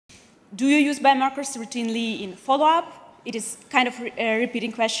Do you use biomarkers routinely in follow-up? It is kind of a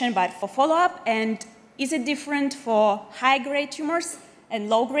repeating question, but for follow-up. And is it different for high-grade tumors and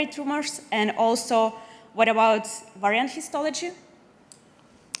low-grade tumors? And also, what about variant histology?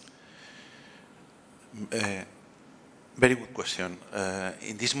 Very good question.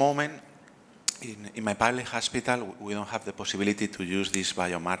 In this moment, in my public hospital, we don't have the possibility to use these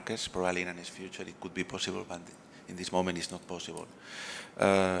biomarkers. Probably in the next future it could be possible, but in this moment it's not possible.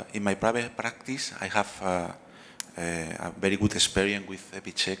 In my private practice, I have a very good experience with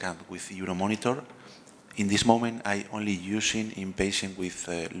EpiCheck and with Euromonitor. In this moment, I only using in patients with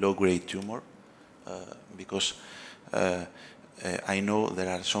low-grade tumor because I know there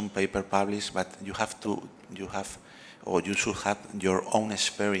are some papers published, but you should have your own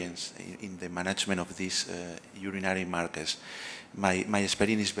experience in the management of these urinary markers. My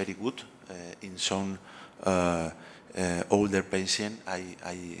experience is very good. In some older patients,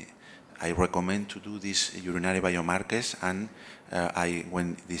 I recommend to do these urinary biomarkers, and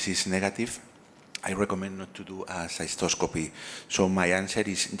when this is negative, I recommend not to do a cystoscopy. So my answer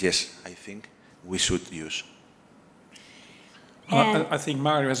is yes, I think we should use. I think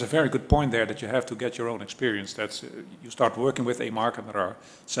Mario has a very good point there, that you have to get your own experience. That's you start working with a marker. There are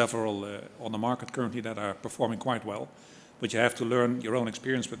several on the market currently that are performing quite well, but you have to learn your own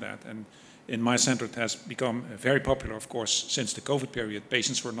experience with that. And in my center, it has become very popular, of course, since the COVID period.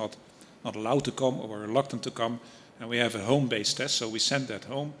 Patients were not allowed to come or were reluctant to come, and we have a home-based test, so we send that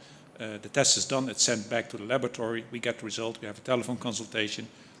home. The test is done, it's sent back to the laboratory, we get the result, we have a telephone consultation,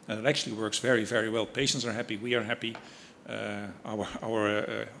 and it actually works very, very well. Patients are happy, we are happy.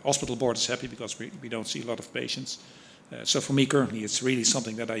 Our hospital board is happy because we don't see a lot of patients. So for me currently it's really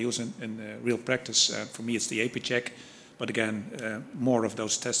something that I use in real practice. For me it's the EpiCheck, but again more of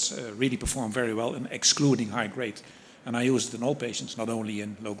those tests really perform very well in excluding high grade. And I use it in all patients, not only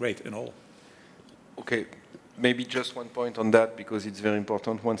in low grade, in all. Okay, maybe just one point on that because it's very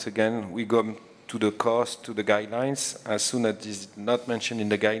important. Once again, we go to the cost, to the guidelines. As soon as it's not mentioned in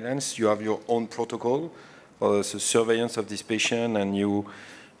the guidelines, you have your own protocol for the surveillance of this patient, and you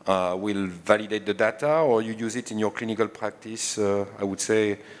will validate the data, or you use it in your clinical practice, I would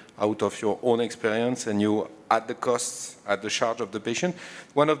say, out of your own experience, and you add the costs at the charge of the patient.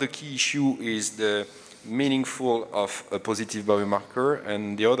 One of the key issues is the meaningful of a positive biomarker,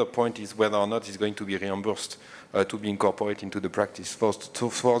 and the other point is whether or not it's going to be reimbursed to be incorporated into the practice.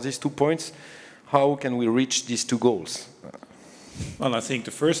 For these 2 points, how can we reach these 2 goals? Well, I think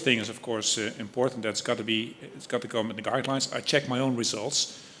the first thing is, of course, important. It's got to come in the guidelines. I check my own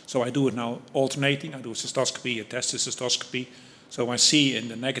results. So I do it now alternating. I do a cystoscopy, a test a cystoscopy. So I see in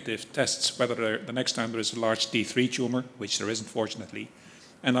the negative tests whether the next time there is a large T3 tumor, which there isn't, fortunately.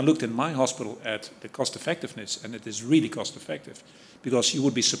 And I looked in my hospital at the cost effectiveness, and it is really cost effective. Because you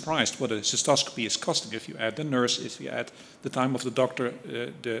would be surprised what a cystoscopy is costing if you add the nurse, if you add the time of the doctor,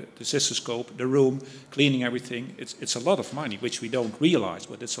 the cystoscope, the room, cleaning everything. It's a lot of money, which we don't realize,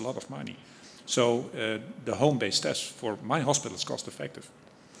 but it's a lot of money. So the home-based test for my hospital is cost effective.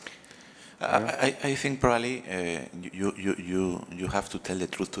 I think probably you have to tell the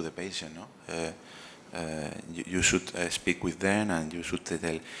truth to the patient, no? You should speak with them, and you should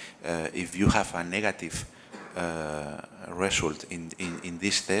tell if you have a negative result in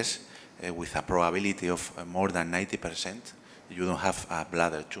this test with a probability of more than 90%, you don't have a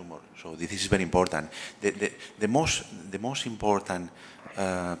bladder tumor. So this is very important. The most important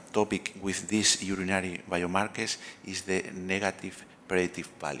topic with these urinary biomarkers is the negative predictive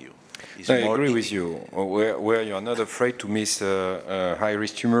value. I agree with you. Where you are not afraid to miss a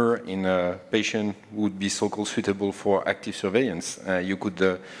high-risk tumor in a patient who would be so-called suitable for active surveillance. You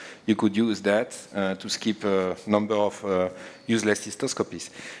could use that to skip a number of useless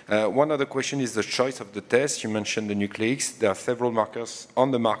cystoscopies. One other question is the choice of the test. You mentioned the nucleics. There are several markers on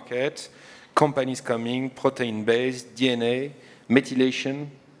the market. Companies coming, protein-based, DNA, methylation.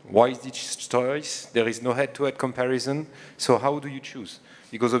 Why is this choice? There is no head-to-head comparison. So how do you choose?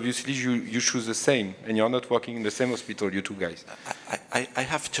 Because obviously you choose the same, and you're not working in the same hospital, you two guys. I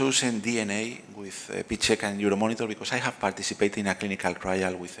have chosen DNA with EpiCheck and Euromonitor because I have participated in a clinical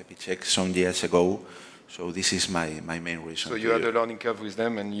trial with EpiCheck some years ago. So this is my main reason. So you had a learning curve with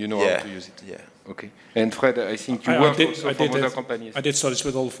them, and you know how to use it. Yeah. Okay. And Fred, I think you work also for other companies. I did studies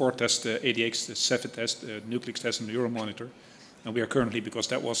with all 4 tests: the ADX, the CEPHID test, the nucleics test, and the Euromonitor. And we are currently, because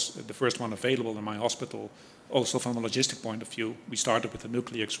that was the first one available in my hospital, also from a logistic point of view, we started with the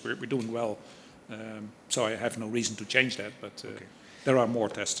nucleics. We're doing well. So I have no reason to change that, but there are more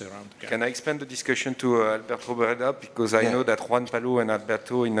tests around. Yeah. Can I expand the discussion to Alberto Bereda? Because I know that Juan Palo and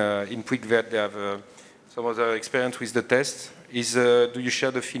Alberto in QuickVet, they have some other experience with the test. Do you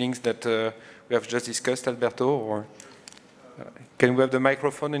share the feelings that we have just discussed, Alberto? Or can we have the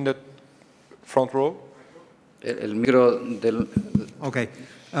microphone in the front row? El micro del... Okay.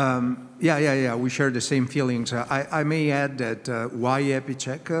 Yeah, we share the same feelings. I may add that why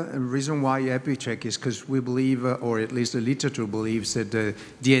EpiCheck? The reason why EpiCheck is because we believe, or at least the literature believes, that the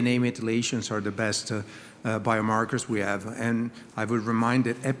DNA methylations are the best biomarkers we have. And I would remind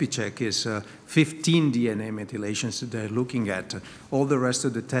that EpiCheck is 15 DNA methylations that they're looking at. All the rest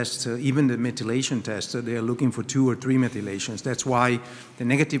of the tests, even the methylation tests, they are looking for 2 or 3 methylations. That's why the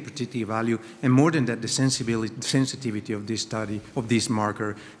negative predictive value, and more than that, the sensitivity of this study, of this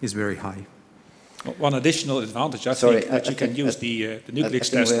marker, is very high. One additional advantage, I think, that you can use the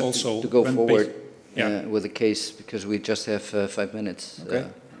nucleus test also to go forward yeah. with the case, because we just have 5 minutes, okay.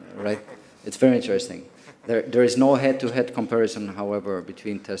 Right? It's very interesting. There is no head-to-head comparison, however,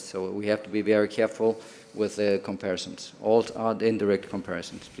 between tests, so we have to be very careful with the comparisons. All are the indirect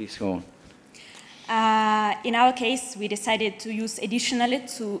comparisons. Please go on. In our case, we decided to use additionally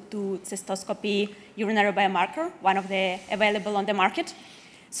to cystoscopy urinary biomarker, one of the available on the market.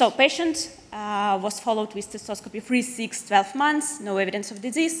 So patient was followed with cystoscopy 3, 6, 12 months, no evidence of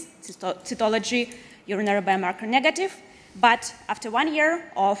disease, cytology, urinary biomarker negative. But after 1 year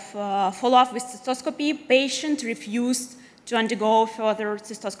of follow-up with cystoscopy, patient refused to undergo further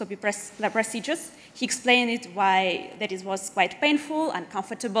cystoscopy procedures. He explained it why that it was quite painful,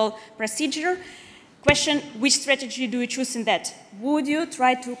 uncomfortable procedure. Question, which strategy do you choose in that? Would you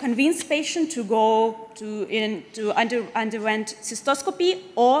try to convince patient to go to underwent cystoscopy,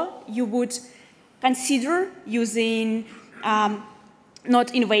 or you would consider using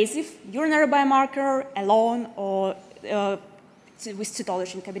not invasive urinary biomarker alone, or with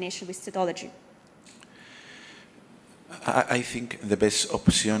cytology, in combination with cytology? I think the best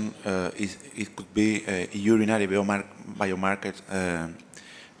option it could be urinary biomarker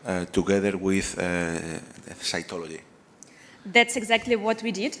together with cytology. That's exactly what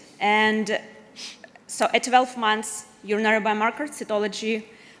we did. And so at 12 months, urinary biomarker, cytology,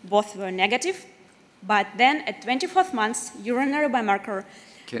 both were negative. But then at 24th months, urinary biomarker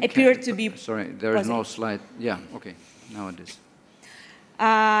appeared to be Sorry, there is no slide. Yeah, okay, now it is.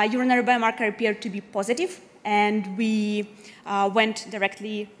 Urinary biomarker appeared to be positive, and we went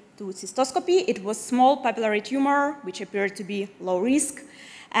directly to cystoscopy. It was small papillary tumor, which appeared to be low risk.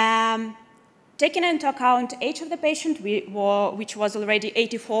 Taking into account age of the patient, which was already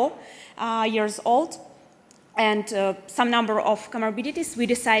 84 years old, and some number of comorbidities, we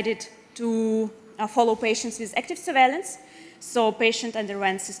decided to follow patients with active surveillance. So patient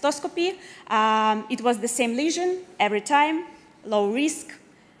underwent cystoscopy. It was the same lesion every time, low risk,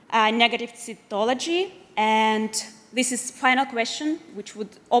 negative cytology, and this is final question, which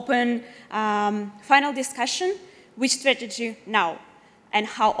would open final discussion. Which strategy now, and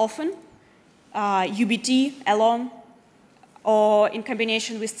how often? UBT alone, or in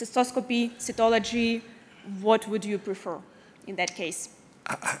combination with cystoscopy, cytology? What would you prefer in that case?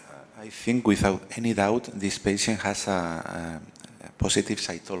 I think without any doubt this patient has a positive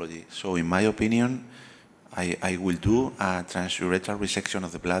cytology. So in my opinion, I will do a transurethral resection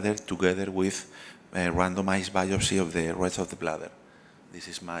of the bladder together with a randomized biopsy of the rest of the bladder. This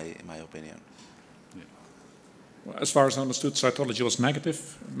is my opinion. Yeah. Well, as far as I understood, cytology was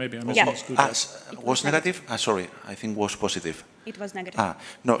negative. Maybe I misunderstood that. Was negative? Sorry, I think was positive. It was negative.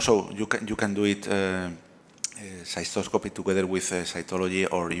 No, so you can do it cystoscopy together with cytology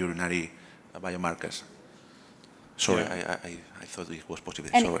or urinary biomarkers. Sorry, yeah. I thought it was positive.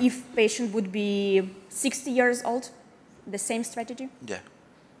 And sorry. If patient would be 60 years old, the same strategy? Yeah.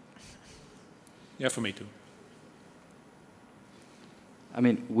 Yeah, for me too.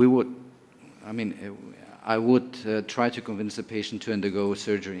 I would try to convince the patient to undergo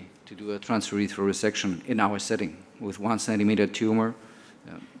surgery, to do a transurethral resection in our setting with 1 centimeter tumor.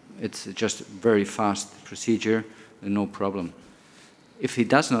 It's just a very fast procedure, and no problem. If he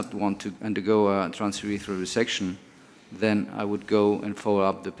does not want to undergo a transurethral resection, then I would go and follow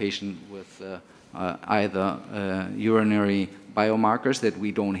up the patient with either urinary biomarkers that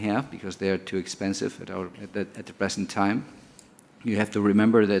we don't have because they are too expensive at the present time. You have to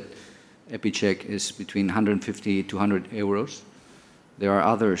remember that EpiCheck is between 150 to 100 euros. There are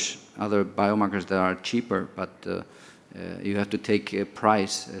other biomarkers that are cheaper, but you have to take a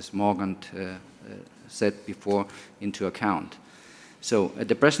price, as Morgan said before, into account. So at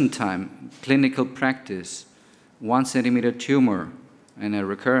the present time, clinical practice, 1 centimeter tumor and a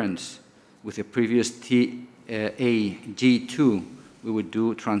recurrence with a previous G2, we would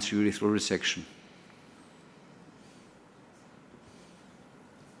do transurethral resection.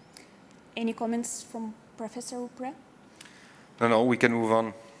 Any comments from Professor Upre? No, we can move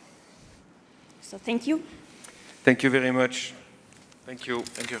on. So thank you. Thank you very much. Thank you.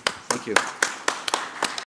 Thank you. Thank you.